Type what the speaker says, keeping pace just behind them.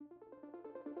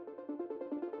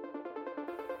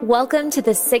Welcome to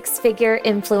the Six Figure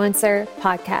Influencer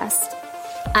Podcast.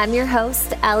 I'm your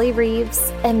host, Allie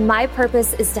Reeves, and my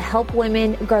purpose is to help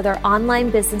women grow their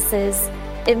online businesses,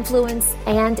 influence,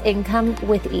 and income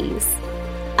with ease.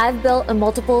 I've built a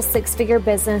multiple six-figure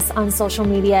business on social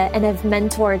media and have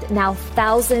mentored now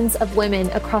thousands of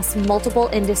women across multiple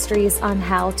industries on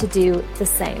how to do the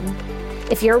same.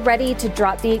 If you're ready to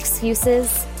drop the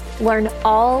excuses, learn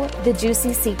all the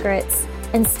juicy secrets,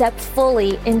 and step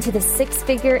fully into the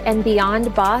six-figure and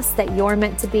beyond boss that you're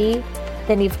meant to be,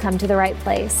 then you've come to the right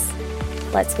place.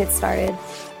 Let's get started.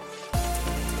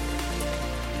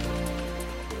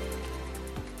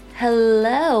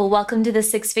 Hello, welcome to the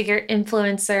Six Figure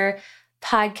Influencer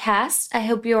Podcast. I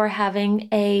hope you are having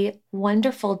a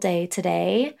wonderful day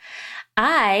today.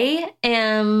 I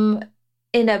am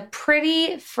in a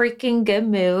pretty freaking good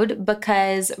mood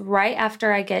because right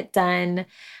after I get done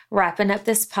wrapping up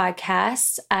this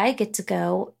podcast, I get to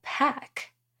go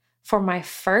pack for my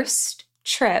first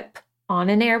trip on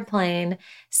an airplane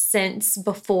since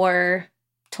before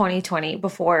 2020,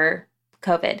 before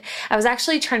COVID. I was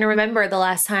actually trying to remember the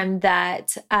last time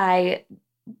that I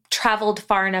traveled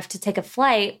far enough to take a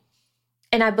flight.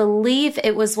 And I believe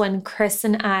it was when Chris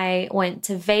and I went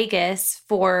to Vegas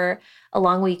for a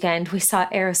long weekend. We saw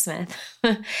Aerosmith.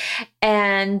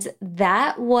 And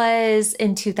that was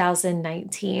in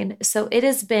 2019. So it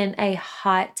has been a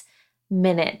hot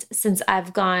minute since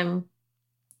I've gone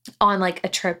on like a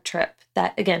trip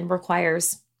that again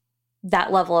requires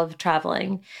that level of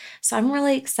traveling. So I'm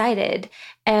really excited.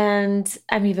 And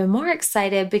I'm even more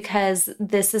excited because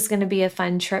this is going to be a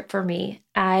fun trip for me.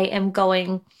 I am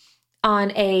going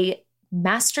on a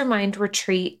mastermind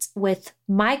retreat with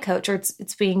my coach, or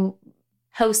it's being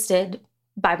hosted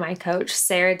by my coach,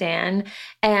 Sarah Dan,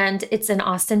 and it's in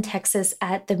Austin, Texas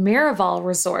at the Miraval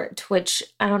Resort, which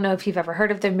I don't know if you've ever heard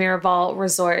of the Miraval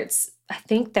Resorts. I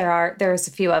think there's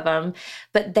a few of them,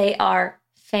 but they are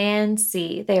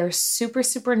fancy. They are super,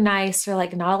 super nice. They're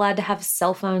like not allowed to have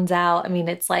cell phones out. I mean,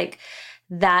 it's like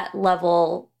that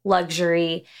level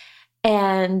luxury.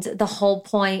 And the whole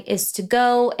point is to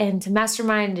go and to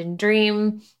mastermind and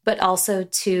dream, but also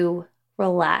to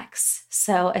relax.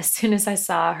 So as soon as I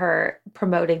saw her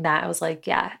promoting that, I was like,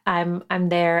 yeah, I'm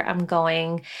there, I'm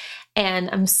going. And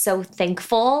I'm so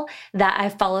thankful that I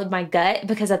followed my gut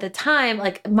because at the time,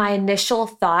 like my initial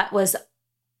thought was,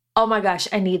 oh my gosh,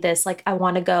 I need this. Like, I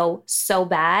want to go so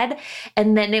bad.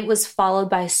 And then it was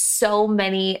followed by so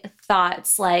many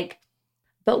thoughts like,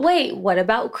 but wait, what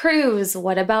about Cruz?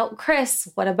 What about Chris?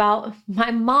 What about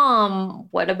my mom?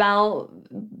 What about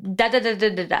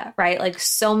right? Like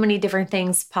so many different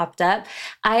things popped up.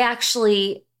 I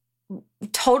actually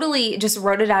totally just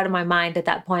wrote it out of my mind at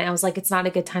that point. I was like, it's not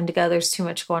a good time to go. There's too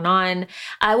much going on.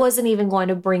 I wasn't even going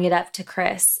to bring it up to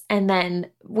Chris. And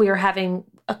then we were having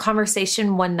a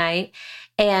conversation one night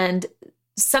and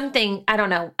something, I don't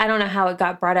know how it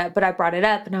got brought up, but I brought it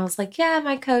up and I was like, yeah,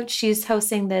 my coach, she's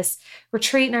hosting this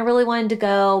retreat and I really wanted to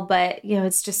go, but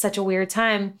it's just such a weird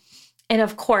time. And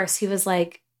of course he was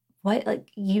like, what? Like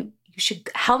you should,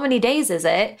 how many days is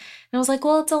it? And I was like,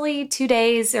 well, it's only 2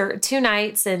 days or 2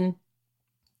 nights and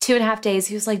 2.5 days.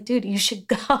 He was like, dude, you should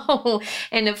go.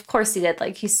 And of course he did.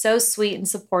 Like, he's so sweet and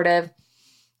supportive.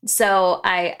 So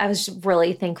I was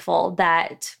really thankful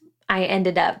that I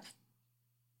ended up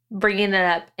bringing it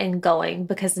up and going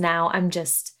because now I'm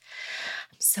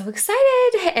so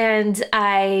excited. And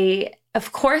I,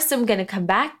 of course, am going to come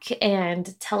back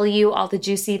and tell you all the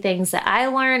juicy things that I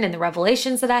learned and the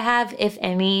revelations that I have, if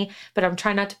any, but I'm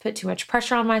trying not to put too much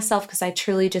pressure on myself because I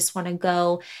truly just want to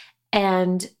go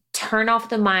and turn off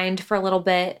the mind for a little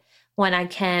bit when I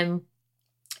can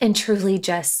and truly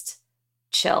just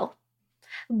chill.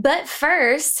 But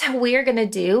first, we are going to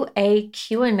do a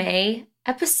Q&A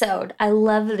episode. I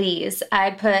love these. I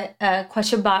put a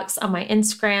question box on my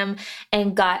Instagram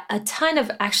and got a ton of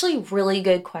actually really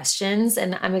good questions,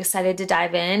 and I'm excited to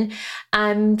dive in.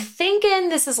 I'm thinking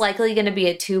this is likely going to be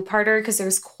a 2-parter because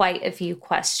there's quite a few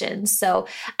questions. So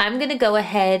I'm going to go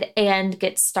ahead and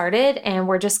get started, and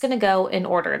we're just going to go in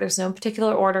order. There's no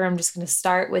particular order. I'm just going to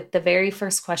start with the very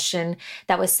first question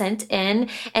that was sent in,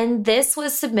 and this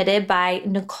was submitted by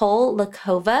Nicole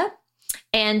Lakova,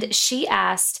 and she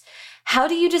asked, how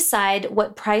do you decide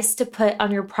what price to put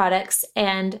on your products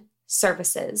and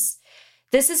services?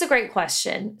 This is a great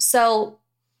question. So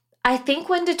I think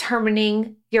when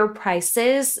determining your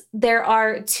prices, there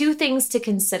are 2 things to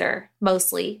consider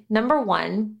mostly. Number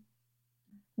 1,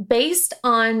 based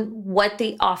on what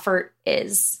the offer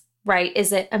is, right?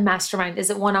 Is it a mastermind?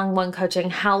 Is it one-on-one coaching?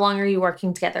 How long are you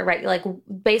working together, right? Like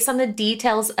based on the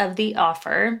details of the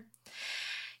offer,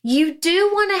 you do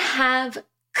want to have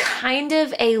kind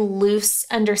of a loose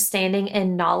understanding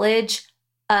and knowledge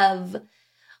of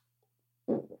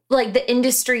like the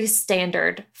industry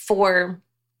standard for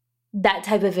that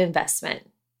type of investment.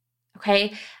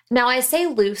 Okay. Now I say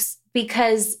loose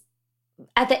because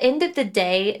at the end of the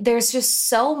day, there's just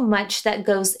so much that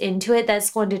goes into it that's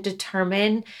going to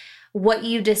determine what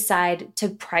you decide to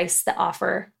price the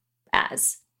offer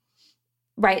as.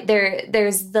 Right?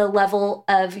 There's the level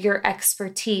of your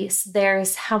expertise.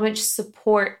 There's how much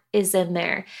support is in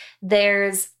there.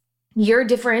 There's your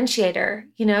differentiator,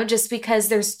 just because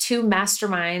there's two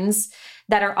masterminds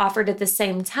that are offered at the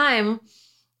same time,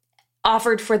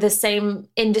 offered for the same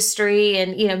industry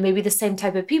and, maybe the same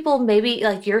type of people, maybe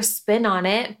like your spin on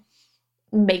it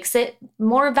makes it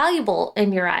more valuable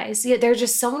in your eyes. There's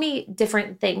just so many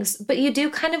different things, but you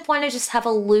do kind of want to just have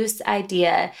a loose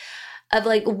idea of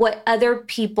like what other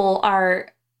people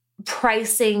are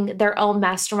pricing their own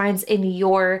masterminds in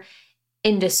your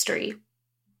industry.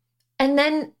 And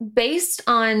then based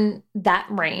on that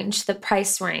range, the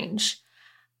price range,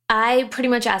 I pretty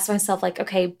much asked myself like,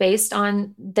 okay, based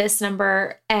on this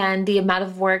number and the amount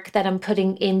of work that I'm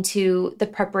putting into the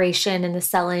preparation and the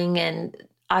selling and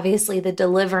obviously the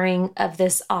delivering of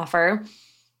this offer,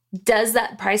 does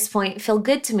that price point feel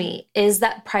good to me? Is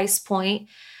that price point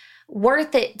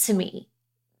worth it to me?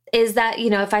 Is that,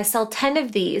 if I sell 10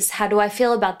 of these, how do I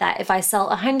feel about that? If I sell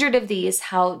 100 of these,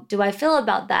 how do I feel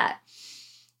about that?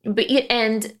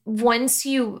 And once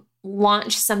you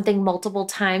launch something multiple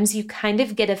times, you kind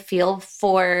of get a feel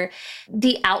for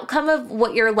the outcome of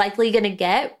what you're likely going to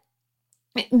get.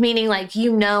 Meaning like,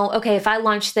 okay, if I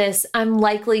launch this, I'm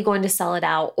likely going to sell it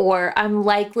out, or I'm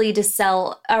likely to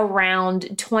sell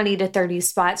around 20 to 30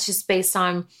 spots just based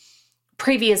on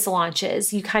previous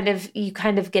launches. You kind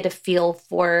of get a feel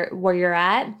for where you're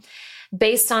at.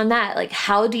 Based on that, like,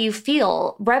 how do you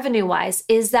feel revenue-wise?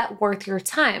 Is that worth your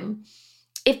time?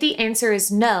 If the answer is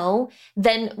no,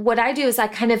 then what I do is I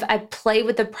play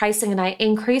with the pricing and I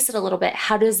increase it a little bit.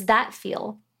 How does that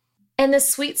feel? And the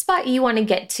sweet spot you want to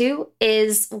get to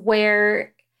is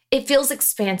where it feels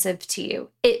expansive to you.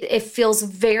 It feels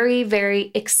very, very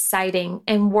exciting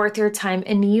and worth your time.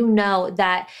 And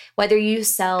that whether you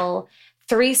sell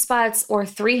 3 spots or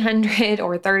 300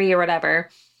 or 30 or whatever,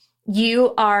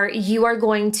 you are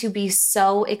going to be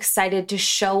so excited to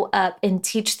show up and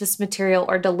teach this material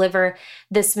or deliver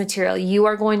this material. You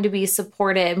are going to be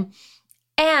supported,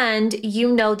 and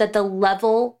that the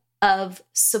level of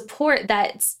support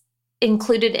that's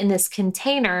included in this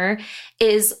container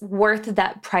is worth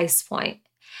that price point.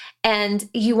 And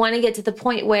you want to get to the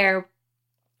point where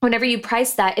whenever you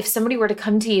price that, if somebody were to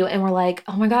come to you and were like,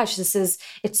 oh my gosh, it's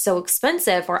so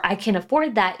expensive, or I can't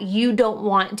afford that, you don't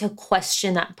want to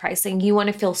question that pricing. You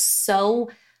want to feel so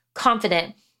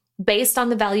confident based on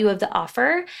the value of the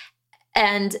offer.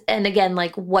 And again,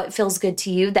 like what feels good to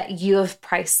you, that you have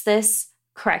priced this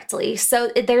correctly. So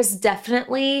there's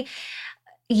definitely,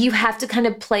 you have to kind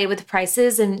of play with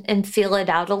prices and feel it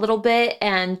out a little bit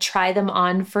and try them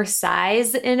on for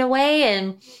size in a way.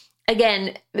 And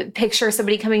again, picture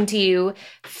somebody coming to you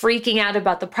freaking out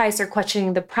about the price or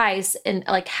questioning the price, and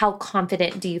like, how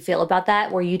confident do you feel about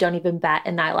that, where you don't even bat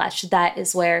an eyelash? That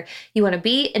is where you want to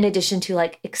be, in addition to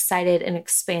like excited and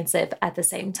expansive at the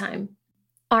same time.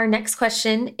 Our next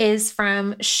question is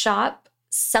from Shop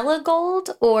Cellagold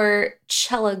or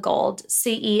Cellagold,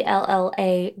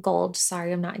 Cella Gold.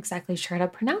 Sorry, I'm not exactly sure how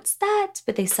to pronounce that,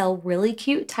 but they sell really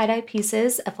cute tie-dye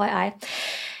pieces, FYI.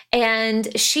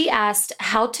 And she asked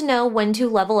how to know when to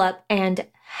level up and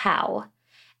how.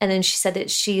 And then she said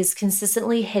that she's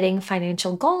consistently hitting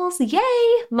financial goals,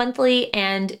 yay, monthly,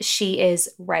 and she is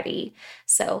ready.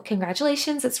 So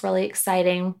congratulations, it's really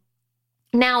exciting.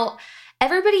 Now,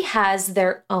 everybody has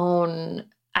their own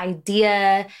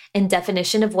idea and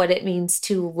definition of what it means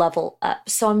to level up.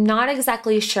 So I'm not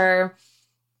exactly sure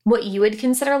what you would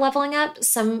consider leveling up.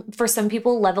 For some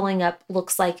people, leveling up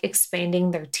looks like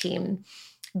expanding their team,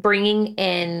 bringing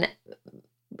in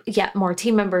more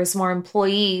team members, more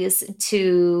employees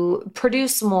to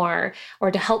produce more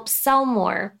or to help sell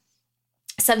more.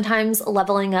 Sometimes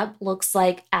leveling up looks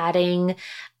like adding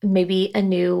maybe a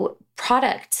new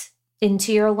product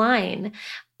into your line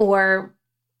or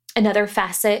another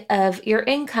facet of your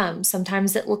income.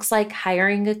 Sometimes it looks like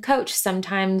hiring a coach.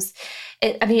 Sometimes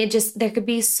there could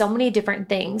be so many different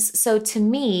things. So to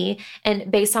me,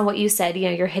 and based on what you said,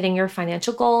 you're hitting your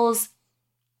financial goals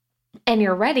and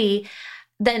you're ready,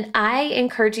 then I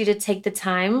encourage you to take the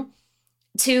time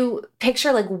to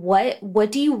picture like,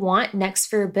 what do you want next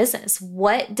for your business?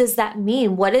 What does that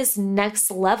mean? What does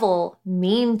next level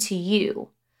mean to you?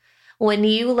 When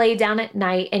you lay down at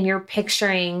night and you're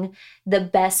picturing the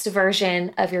best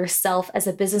version of yourself as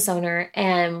a business owner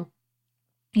and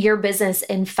your business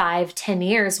in 5-10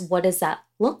 years, what does that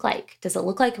look like? Does it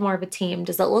look like more of a team?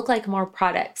 Does it look like more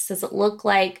products? Does it look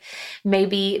like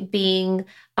maybe being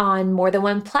on more than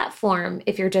one platform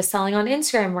if you're just selling on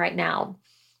Instagram right now?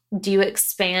 Do you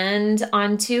expand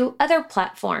onto other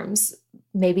platforms?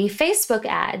 Maybe Facebook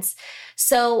ads.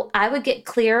 So I would get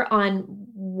clear on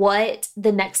what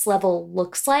the next level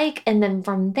looks like. And then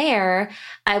from there,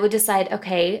 I would decide,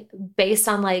 okay, based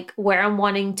on like where I'm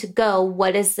wanting to go,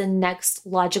 what is the next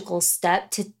logical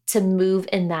step to move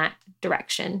in that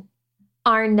direction?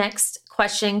 Our next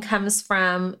question comes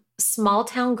from Small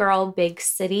Town Girl, Big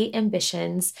City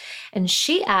Ambitions. And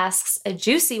she asks a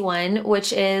juicy one,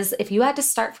 which is, if you had to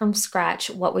start from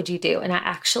scratch, what would you do? And I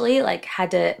actually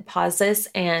had to pause this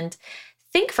and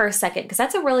think for a second, because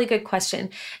that's a really good question.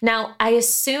 Now, I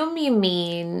assume you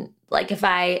mean if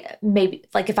I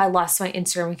lost my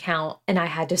Instagram account and I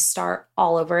had to start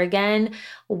all over again,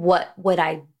 what would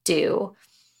I do?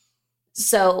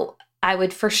 So I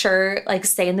would for sure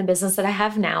stay in the business that I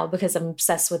have now because I'm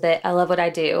obsessed with it. I love what I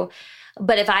do.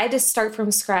 But if I had to start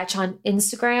from scratch on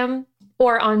Instagram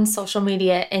or on social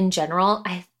media in general,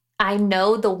 I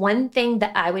know the one thing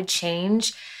that I would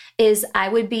change is I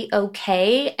would be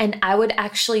okay and I would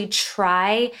actually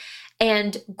try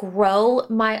and grow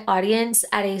my audience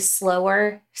at a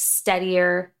slower,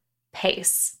 steadier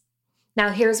pace. Now,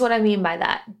 here's what I mean by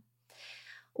that.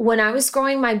 When I was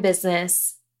growing my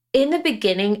business, in the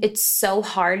beginning, it's so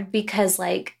hard because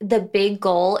the big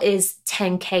goal is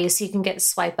 10K so you can get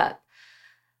swipe up.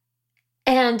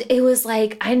 And it was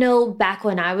I know back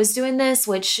when I was doing this,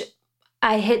 which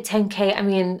I hit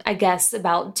 10K, I guess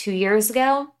about 2 years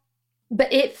ago,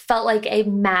 but it felt like a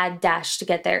mad dash to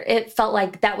get there. It felt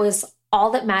like that was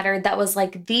all that mattered. That was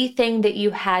the thing that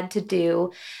you had to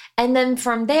do. And then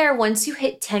from there, once you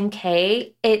hit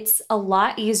 10K, it's a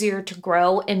lot easier to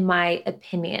grow, in my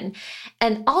opinion.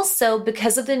 And also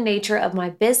because of the nature of my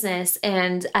business,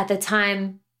 and at the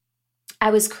time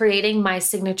I was creating my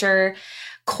signature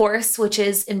course, which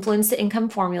is Influence the Income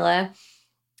Formula.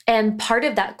 And part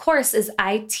of that course is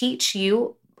I teach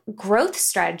you growth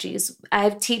strategies. I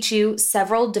teach you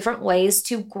several different ways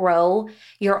to grow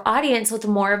your audience with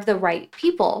more of the right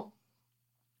people.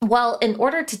 Well, in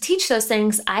order to teach those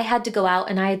things, I had to go out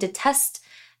and I had to test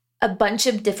a bunch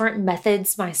of different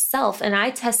methods myself. And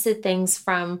I tested things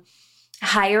from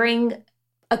hiring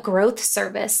a growth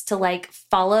service to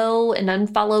follow and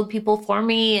unfollow people for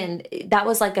me. And that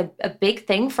was a big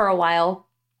thing for a while.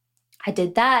 I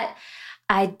did that.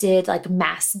 I did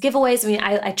mass giveaways.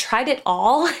 I tried it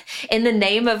all in the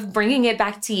name of bringing it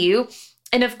back to you.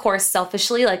 And of course,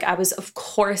 selfishly, I was, of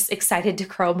course, excited to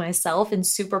grow myself and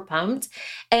super pumped.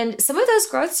 And some of those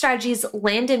growth strategies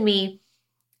landed me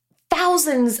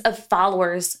thousands of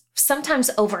followers, sometimes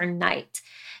overnight.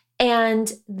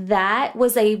 And that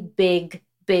was a big,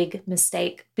 big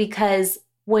mistake, because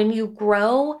when you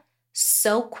grow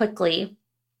so quickly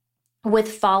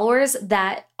with followers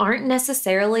that aren't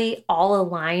necessarily all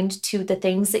aligned to the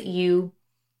things that you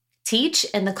teach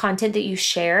and the content that you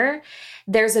share,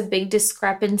 there's a big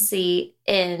discrepancy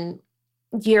in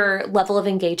your level of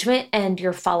engagement and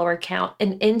your follower count.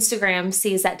 And Instagram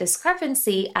sees that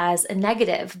discrepancy as a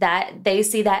negative, that they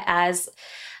see that as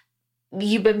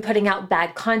you've been putting out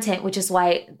bad content, which is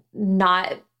why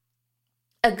not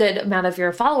a good amount of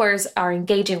your followers are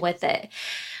engaging with it.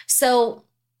 So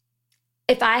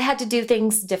if I had to do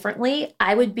things differently,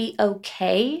 I would be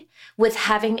okay with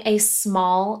having a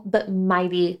small but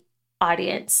mighty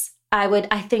audience.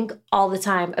 I think all the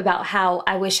time about how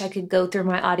I wish I could go through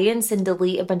my audience and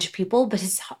delete a bunch of people, but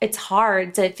it's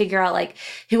hard to figure out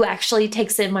who actually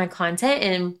takes in my content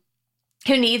and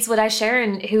who needs what I share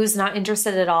and who's not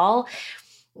interested at all.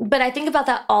 But I think about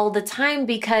that all the time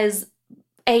because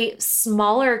a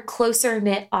smaller, closer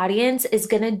knit audience is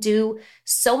going to do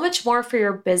so much more for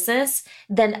your business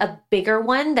than a bigger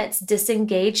one that's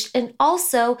disengaged. And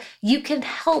also, you can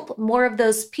help more of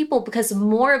those people because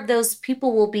more of those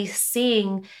people will be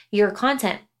seeing your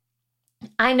content.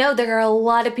 I know there are a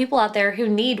lot of people out there who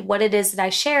need what it is that I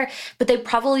share, but they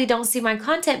probably don't see my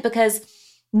content because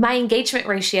my engagement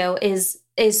ratio is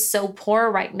so poor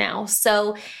right now.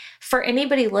 So for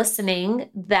anybody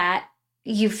listening that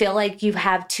you feel like you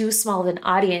have too small of an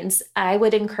audience, I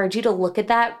would encourage you to look at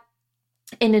that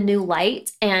in a new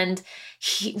light and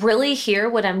really hear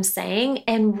what I'm saying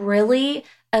and really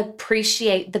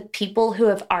appreciate the people who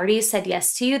have already said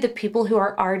yes to you, the people who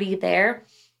are already there,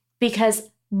 because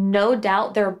no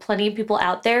doubt there are plenty of people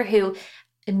out there who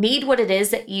need what it is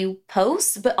that you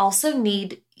post, but also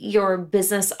need your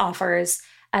business offers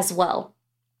as well.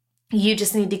 You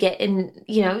just need to get in,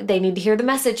 they need to hear the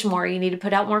message more. You need to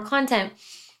put out more content.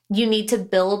 You need to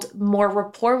build more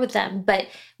rapport with them. But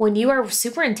when you are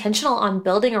super intentional on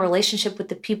building a relationship with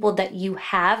the people that you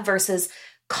have versus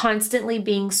constantly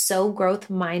being so growth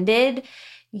minded,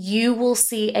 you will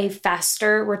see a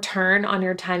faster return on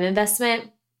your time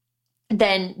investment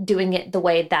than doing it the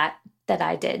way that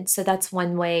I did. So that's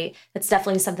one way. That's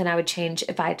definitely something I would change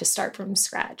if I had to start from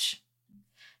scratch.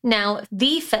 Now,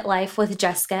 The Fit Life with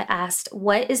Jessica asked,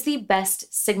 what is the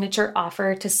best signature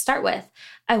offer to start with?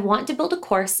 I want to build a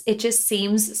course. It just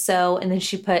seems so. And then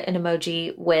she put an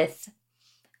emoji with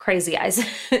crazy eyes.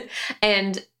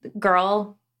 And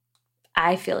girl,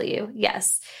 I feel you.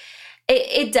 Yes,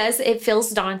 it does. It feels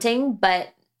daunting,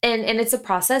 but, and it's a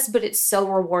process, but it's so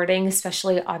rewarding,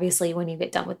 especially obviously when you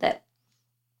get done with it.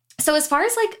 So as far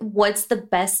as like, what's the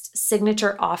best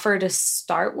signature offer to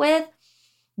start with?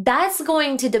 That's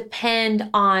going to depend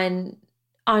on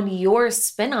your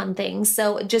spin on things.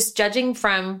 So just judging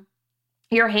from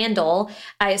your handle,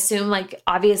 I assume like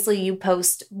obviously you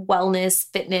post wellness,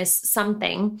 fitness,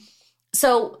 something.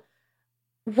 So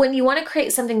when you want to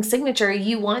create something signature,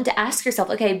 you want to ask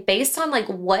yourself, okay, based on like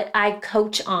what I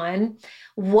coach on,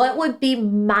 what would be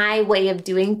my way of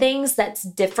doing things that's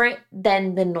different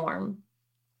than the norm?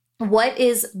 What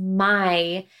is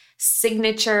my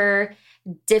signature,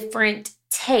 different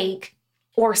take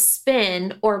or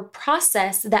spin or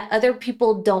process that other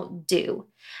people don't do?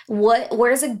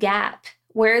 Where's a gap?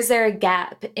 Where is there a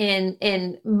gap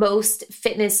in most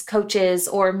fitness coaches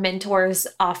or mentors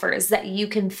offers that you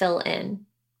can fill in?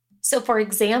 So for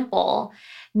example,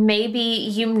 maybe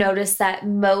you notice that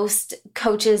most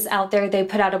coaches out there, they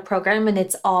put out a program and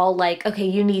it's all like, okay,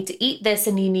 you need to eat this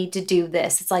and you need to do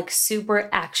this. It's like super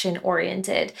action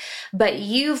oriented. But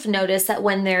you've noticed that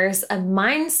when there's a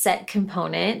mindset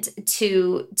component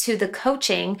to the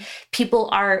coaching, people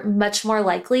are much more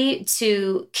likely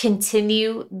to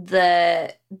continue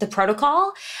the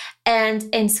protocol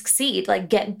and succeed, like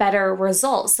get better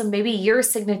results. So maybe your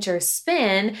signature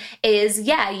spin is,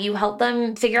 you help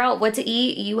them figure out what to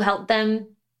eat. You help them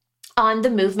on the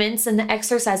movements and the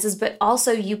exercises, but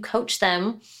also you coach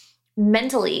them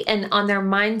mentally and on their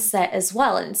mindset as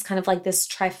well. And it's kind of like this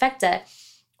trifecta.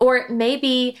 Or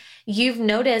maybe you've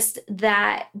noticed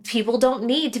that people don't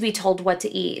need to be told what to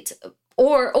eat.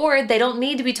 Or they don't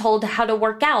need to be told how to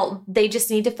work out. They just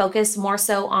need to focus more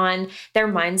so on their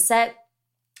mindset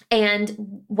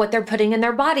and what they're putting in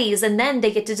their bodies. And then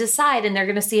they get to decide and they're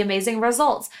going to see amazing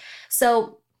results.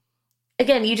 So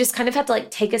again, you just kind of have to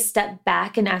like take a step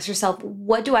back and ask yourself,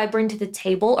 what do I bring to the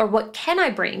table or what can I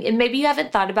bring? And maybe you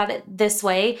haven't thought about it this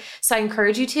way. So I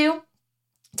encourage you to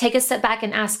take a step back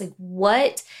and ask, like,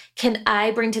 what can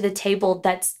I bring to the table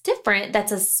that's different,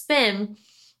 that's a spin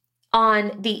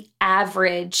on the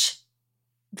average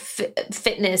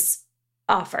fitness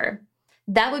offer?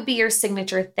 That would be your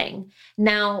signature thing.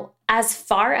 Now, as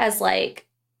far as like,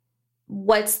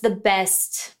 what's the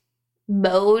best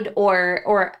mode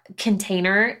or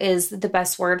container is the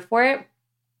best word for it,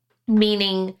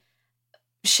 meaning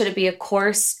should it be a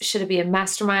course? Should it be a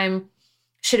mastermind?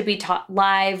 Should it be taught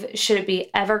live? Should it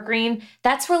be evergreen?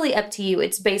 That's really up to you.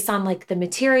 It's based on like the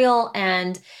material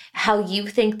and how you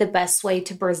think the best way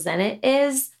to present it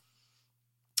is.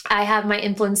 I have my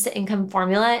influence to income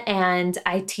formula and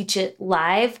I teach it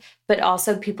live, but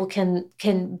also people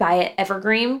can buy it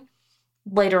evergreen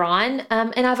later on.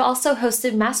 And I've also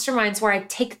hosted masterminds where I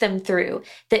take them through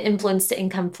the influence to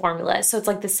income formula. So it's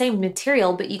like the same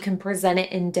material, but you can present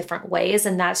it in different ways.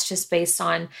 And that's just based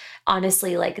on,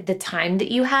 honestly, like the time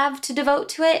that you have to devote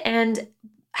to it and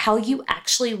how you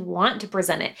actually want to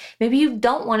present it. Maybe you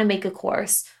don't want to make a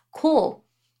course. Cool.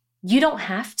 You don't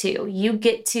have to. You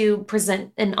get to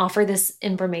present and offer this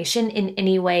information in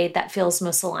any way that feels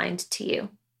most aligned to you.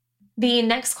 The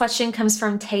next question comes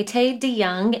from Tay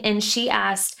DeYoung, and she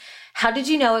asked, how did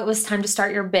you know it was time to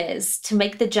start your biz, to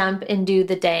make the jump and do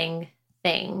the dang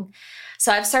thing?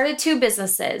 So I've started 2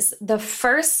 businesses. The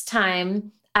first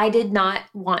time I did not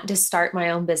want to start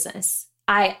my own business.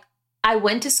 I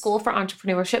went to school for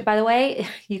entrepreneurship, by the way.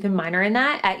 You can minor in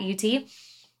that at UT.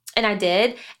 And I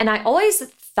did. And I always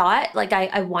thought like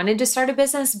I wanted to start a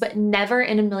business, but never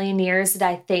in a million years did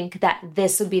I think that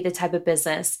this would be the type of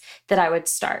business that I would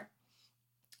start.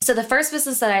 So the first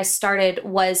business that I started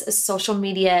was a social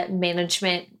media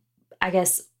management, I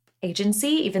guess, agency,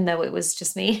 even though it was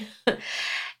just me.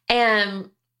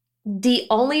 And the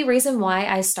only reason why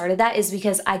I started that is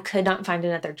because I could not find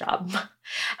another job.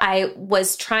 I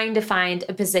was trying to find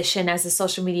a position as a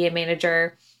social media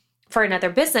manager for another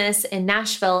business in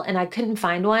Nashville and I couldn't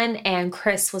find one. And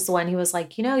Chris was the one who was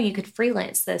like, you could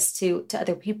freelance this to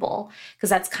other people. Cause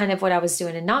that's kind of what I was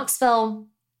doing in Knoxville,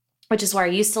 which is where I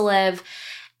used to live.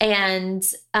 And,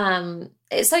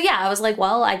 so yeah, I was like,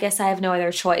 well, I guess I have no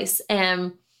other choice.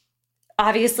 And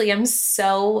obviously I'm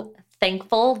so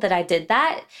thankful that I did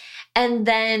that. And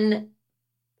then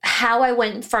how I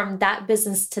went from that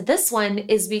business to this one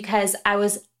is because I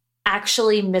was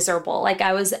actually miserable. Like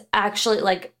I was actually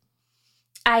like,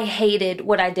 I hated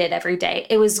what I did every day.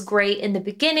 It was great in the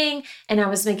beginning and I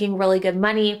was making really good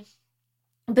money.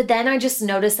 But then I just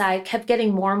noticed I kept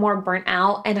getting more and more burnt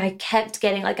out and I kept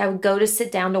getting like, I would go to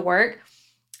sit down to work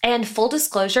and full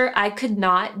disclosure, I could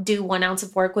not do 1 ounce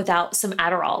of work without some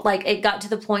Adderall. Like it got to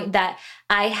the point that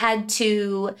I had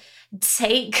to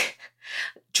take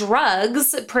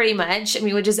drugs pretty much,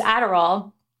 which is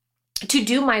Adderall, to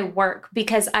do my work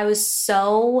because I was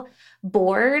so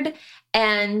bored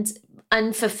and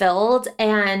unfulfilled.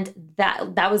 And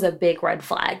that was a big red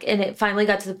flag. And it finally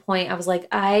got to the point I was like,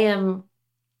 I'm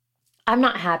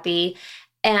not happy.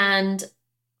 And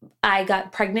I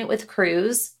got pregnant with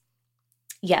Cruz.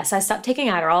 Yes, I stopped taking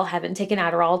Adderall, haven't taken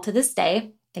Adderall to this day.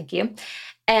 Thank you.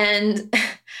 And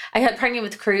I got pregnant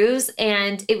with Cruz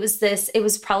and it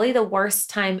was probably the worst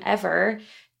time ever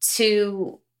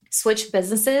to switch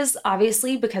businesses,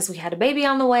 obviously, because we had a baby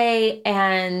on the way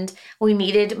and we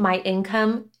needed my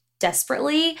income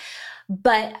desperately.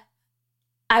 But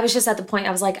I was just at the point,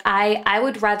 I was like, I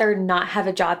would rather not have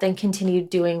a job than continue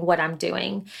doing what I'm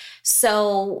doing.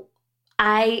 So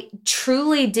I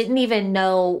truly didn't even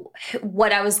know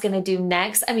what I was going to do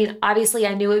next. Obviously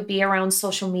I knew it would be around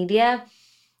social media,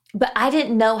 but I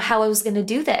didn't know how I was going to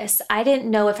do this. I didn't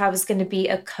know if I was going to be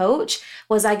a coach.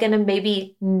 Was I going to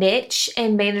maybe niche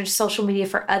and manage social media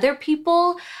for other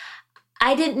people?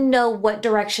 I didn't know what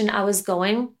direction I was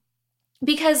going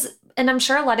because, and I'm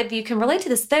sure a lot of you can relate to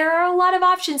this, there are a lot of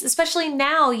options, especially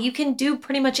now. You can do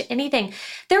pretty much anything.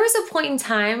 There was a point in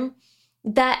time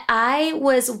that I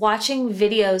was watching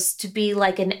videos to be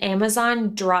like an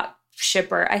Amazon drop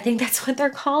shipper. I think that's what they're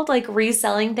called, like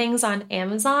reselling things on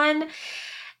Amazon.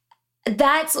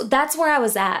 That's where I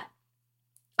was at.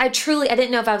 I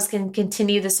didn't know if I was going to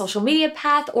continue the social media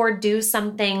path or do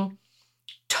something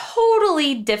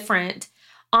totally different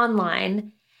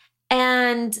online.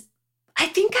 And I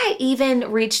think I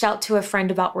even reached out to a friend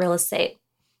about real estate.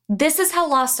 This is how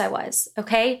lost I was,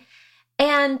 okay?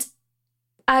 And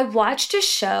I watched a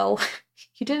show.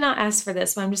 You did not ask for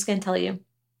this, but I'm just going to tell you.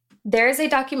 There is a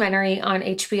documentary on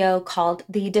HBO called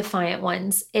The Defiant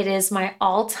Ones. It is my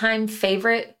all-time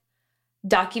favorite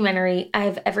documentary I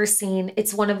have ever seen.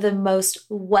 It's one of the most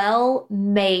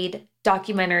well-made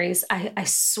documentaries, I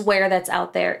swear, that's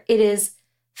out there. It is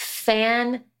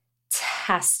fantastic.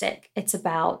 It's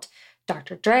about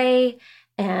Dr. Dre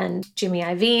and Jimmy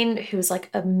Iovine, who's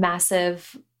like a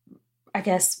massive, I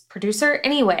guess, producer.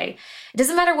 Anyway, it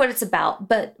doesn't matter what it's about,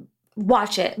 but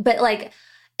watch it. But like,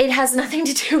 it has nothing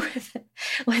to do with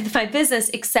my business,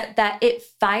 except that it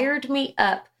fired me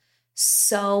up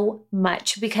so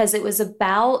much because it was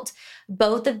about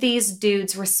both of these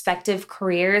dudes' respective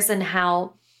careers and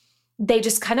how they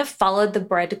just kind of followed the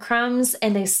breadcrumbs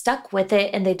and they stuck with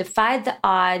it and they defied the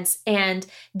odds and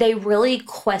they really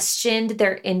questioned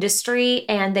their industry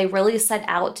and they really set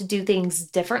out to do things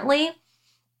differently.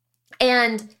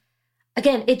 And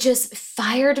again, it just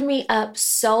fired me up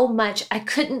so much. I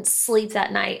couldn't sleep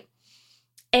that night.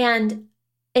 And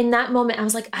in that moment, I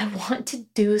was like, I want to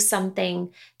do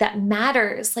something that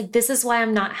matters. Like, this is why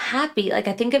I'm not happy. Like,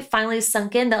 I think it finally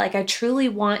sunk in that like, I truly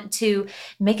want to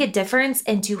make a difference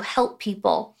and to help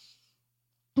people.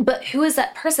 But who is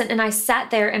that person? And I sat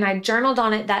there and I journaled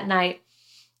on it that night.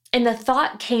 And the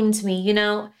thought came to me,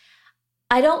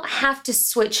 I don't have to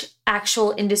switch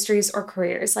actual industries or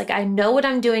careers. Like, I know what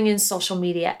I'm doing in social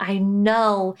media. I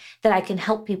know that I can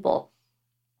help people.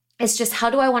 It's just, how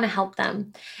do I want to help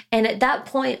them? And at that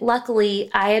point,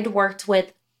 luckily, I had worked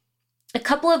with a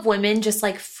couple of women, just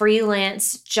like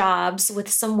freelance jobs with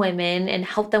some women and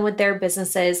helped them with their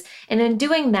businesses. And in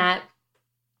doing that,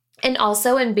 and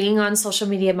also in being on social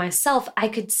media myself, I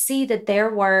could see that there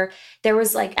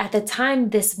was like at the time,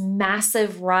 this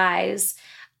massive rise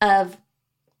of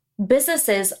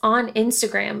businesses on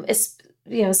Instagram,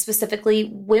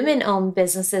 specifically women-owned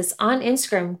businesses on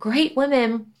Instagram, great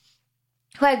women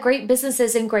who had great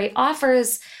businesses and great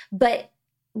offers, but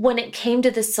when it came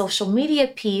to the social media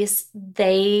piece,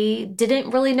 they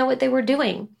didn't really know what they were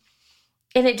doing.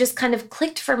 And it just kind of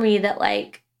clicked for me that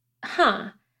like,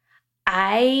 I'm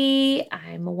a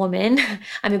woman.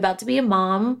 I'm about to be a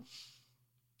mom.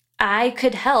 I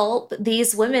could help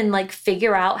these women like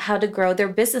figure out how to grow their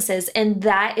businesses. And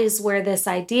that is where this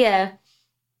idea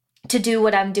to do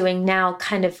what I'm doing now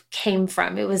kind of came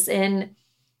from.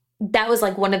 That was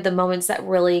like one of the moments that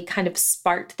really kind of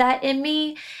sparked that in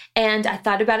me. And I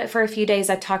thought about it for a few days.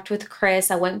 I talked with Chris,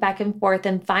 I went back and forth,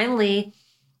 and finally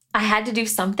I had to do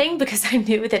something because I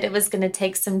knew that it was going to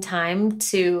take some time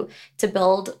to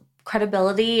build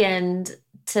credibility and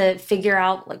to figure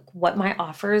out like what my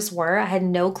offers were. I had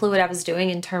no clue what I was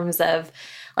doing in terms of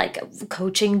like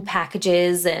coaching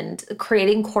packages and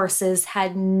creating courses,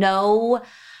 had no,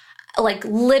 like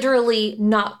literally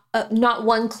not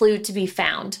one clue to be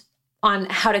found on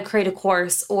how to create a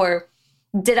course, or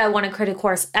did I want to create a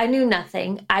course? I knew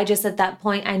nothing. I just, at that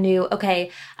point, I knew,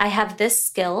 okay, I have this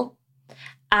skill.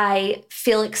 I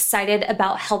feel excited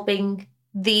about helping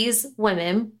these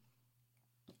women.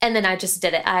 And then I just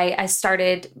did it. I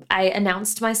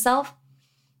announced myself,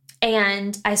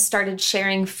 and I started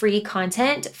sharing free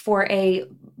content for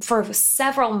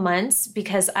several months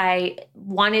because I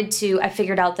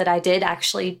figured out that I did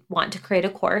actually want to create a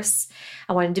course.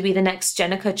 I wanted to be the next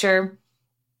Jenna Kutcher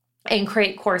and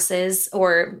create courses,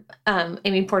 or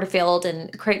Amy Porterfield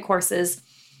and create courses.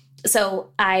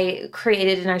 So I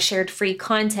created and I shared free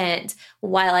content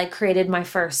while I created my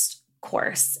first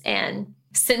course. And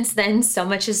since then, so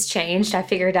much has changed. I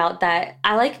figured out that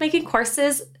I like making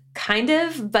courses kind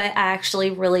of, but I actually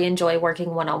really enjoy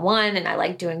working one-on-one, and I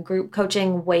like doing group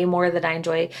coaching way more than I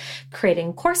enjoy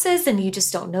creating courses. And you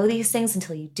just don't know these things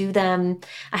until you do them.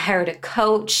 I hired a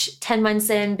coach 10 months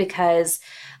in because,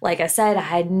 like I said, I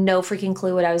had no freaking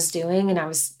clue what I was doing, and I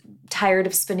was tired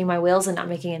of spinning my wheels and not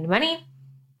making any money.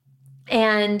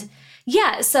 And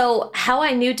yeah, so how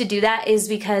I knew to do that is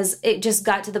because it just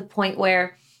got to the point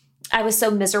where I was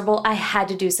so miserable. I had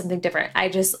to do something different.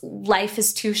 Life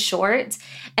is too short.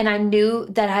 And I knew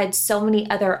that I had so many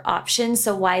other options.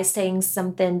 So why saying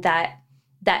something that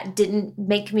didn't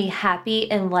make me happy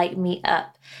and light me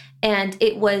up? And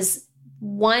it was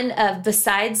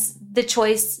besides the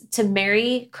choice to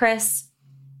marry Chris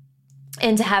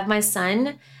and to have my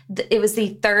son, it was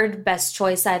the third best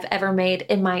choice I've ever made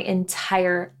in my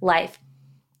entire life,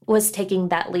 was taking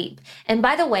that leap. And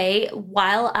by the way,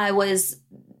 while I was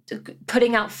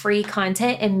putting out free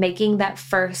content and making that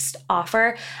first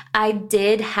offer, I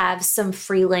did have some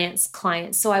freelance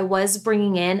clients. So I was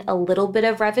bringing in a little bit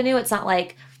of revenue. It's not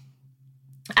like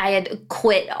I had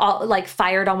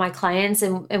fired all my clients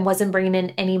and wasn't bringing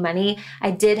in any money.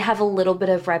 I did have a little bit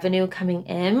of revenue coming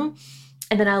in.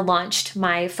 And then I launched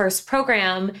my first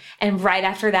program. And right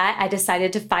after that, I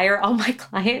decided to fire all my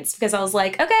clients because I was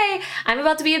like, okay, I'm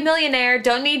about to be a millionaire.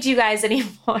 Don't need you guys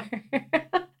anymore.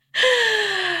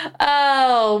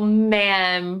 Oh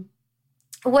man,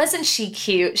 wasn't she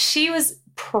cute? She was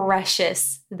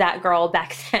precious, that girl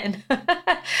back then.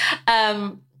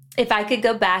 If I could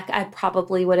go back, I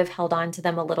probably would have held on to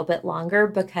them a little bit longer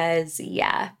because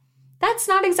yeah, that's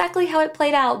not exactly how it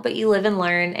played out, but you live and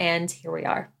learn, and here we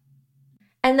are.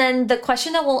 And then the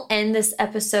question that we'll end this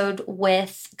episode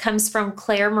with comes from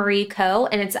Claire Marie Coe.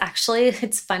 And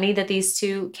it's funny that these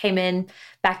two came in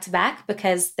back to back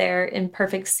because they're in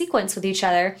perfect sequence with each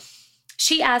other.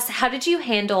 She asked, how did you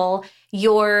handle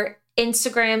your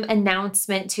Instagram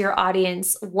announcement to your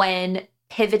audience when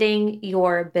pivoting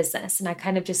your business? And I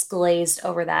kind of just glazed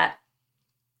over that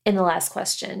in the last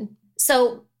question.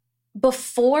 So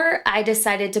before I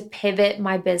decided to pivot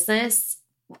my business,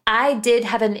 I did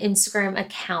have an Instagram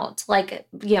account.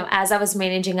 As I was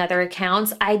managing other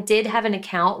accounts, I did have an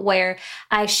account where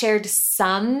I shared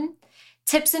some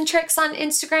tips and tricks on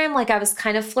Instagram. Like I was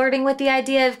kind of flirting with the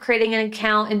idea of creating an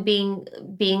account and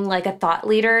being like a thought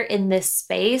leader in this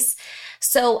space.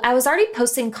 So I was already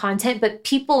posting content, but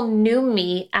people knew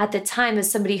me at the time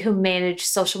as somebody who managed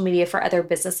social media for other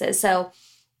businesses. So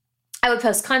I would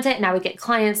post content and I would get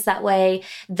clients that way.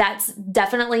 That's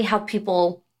definitely how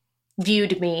people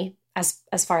viewed me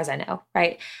as far as I know,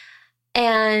 right?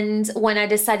 And when I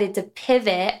decided to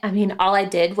pivot, all I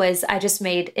did was I just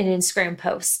made an Instagram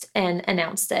post and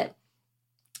announced it.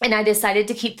 And I decided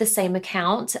to keep the same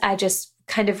account. I just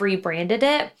kind of rebranded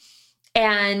it.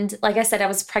 And like I said, I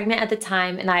was pregnant at the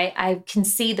time, and I can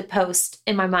see the post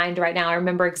in my mind right now. I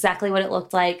remember exactly what it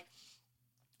looked like.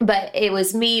 But it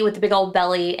was me with the big old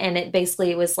belly, and it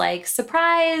basically was like,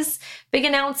 surprise, big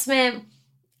announcement.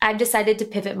 I've decided to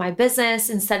pivot my business.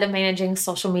 Instead of managing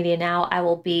social media now, I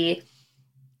will be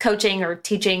coaching or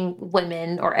teaching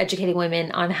women or educating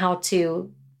women on how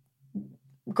to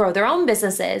grow their own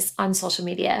businesses on social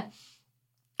media.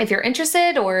 If you're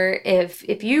interested, or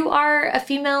if you are a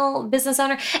female business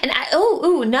owner, and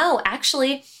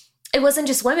it wasn't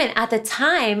just women. At the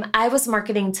time, I was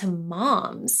marketing to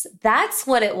moms. That's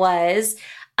what it was.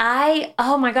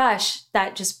 Oh my gosh,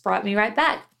 that just brought me right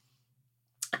back.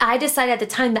 I decided at the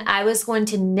time that I was going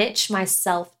to niche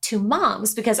myself to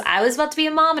moms because I was about to be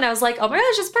a mom and I was like, oh my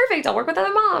gosh, it's perfect. I'll work with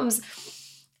other moms.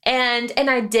 And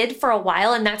I did for a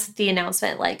while. And that's the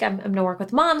announcement. Like, I'm going to work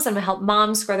with moms. I'm going to help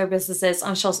moms grow their businesses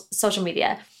on social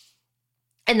media.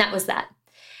 And that was that.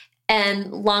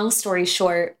 And long story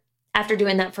short, after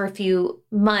doing that for a few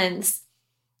months,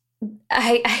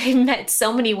 I met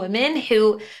so many women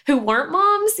who weren't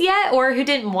moms yet or who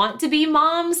didn't want to be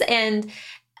moms. And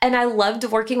I loved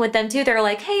working with them too. They're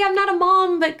like, hey, I'm not a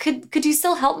mom, but could you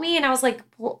still help me? And I was like,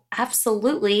 well,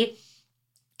 absolutely.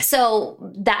 So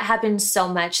that happened so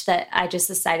much that I just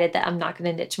decided that I'm not going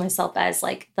to niche myself as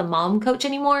like the mom coach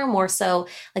anymore, more so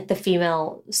like the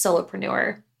female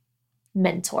solopreneur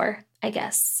mentor, I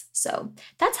guess. So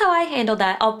that's how I handle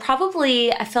that.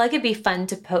 I feel like it'd be fun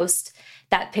to post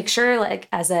that picture like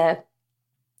as a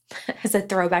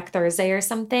throwback Thursday or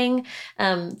something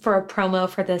for a promo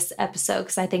for this episode,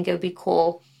 because I think it would be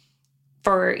cool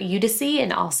for you to see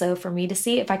and also for me to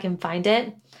see. If I can find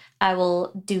it, I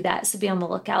will do that. So be on the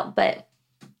lookout. But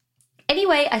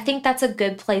anyway, I think that's a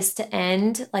good place to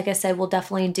end. Like I said, we'll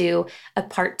definitely do a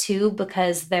part 2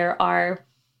 because there are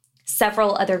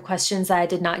several other questions that I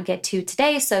did not get to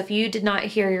today. So if you did not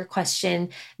hear your question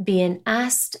being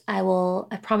asked, I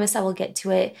promise I will get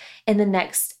to it in the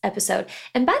next episode.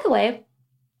 And by the way,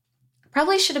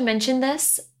 probably should have mentioned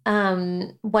this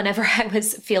whenever I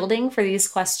was fielding for these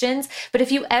questions, but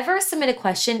if you ever submit a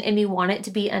question and you want it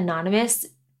to be anonymous,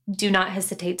 do not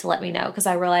hesitate to let me know, because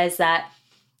I realize that,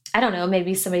 I don't know,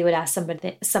 maybe somebody would ask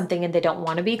something and they don't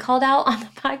want to be called out on the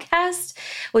podcast,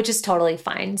 which is totally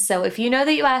fine. So if you know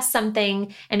that you asked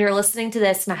something and you're listening to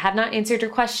this and I have not answered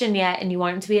your question yet and you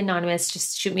want it to be anonymous,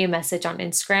 just shoot me a message on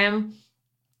Instagram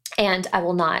and I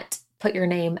will not put your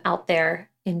name out there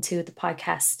into the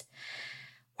podcast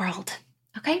world.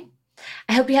 Okay?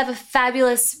 I hope you have a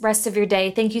fabulous rest of your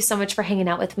day. Thank you so much for hanging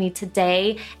out with me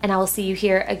today, and I will see you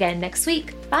here again next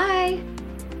week. Bye.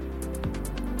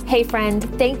 Hey friend,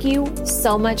 thank you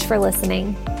so much for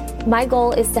listening. My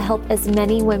goal is to help as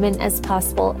many women as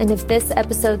possible, and if this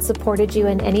episode supported you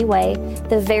in any way,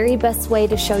 the very best way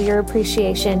to show your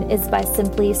appreciation is by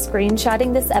simply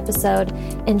screenshotting this episode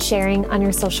and sharing on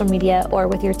your social media or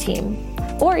with your team.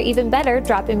 Or even better,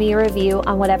 dropping me a review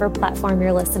on whatever platform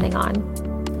you're listening on.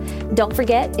 Don't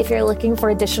forget, if you're looking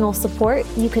for additional support,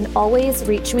 you can always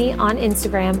reach me on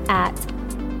Instagram at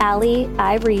Allie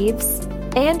I. Reeves,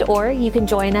 or you can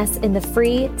join us in the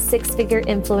free 6-Figure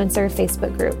Influencer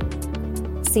Facebook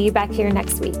group. See you back here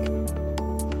next week.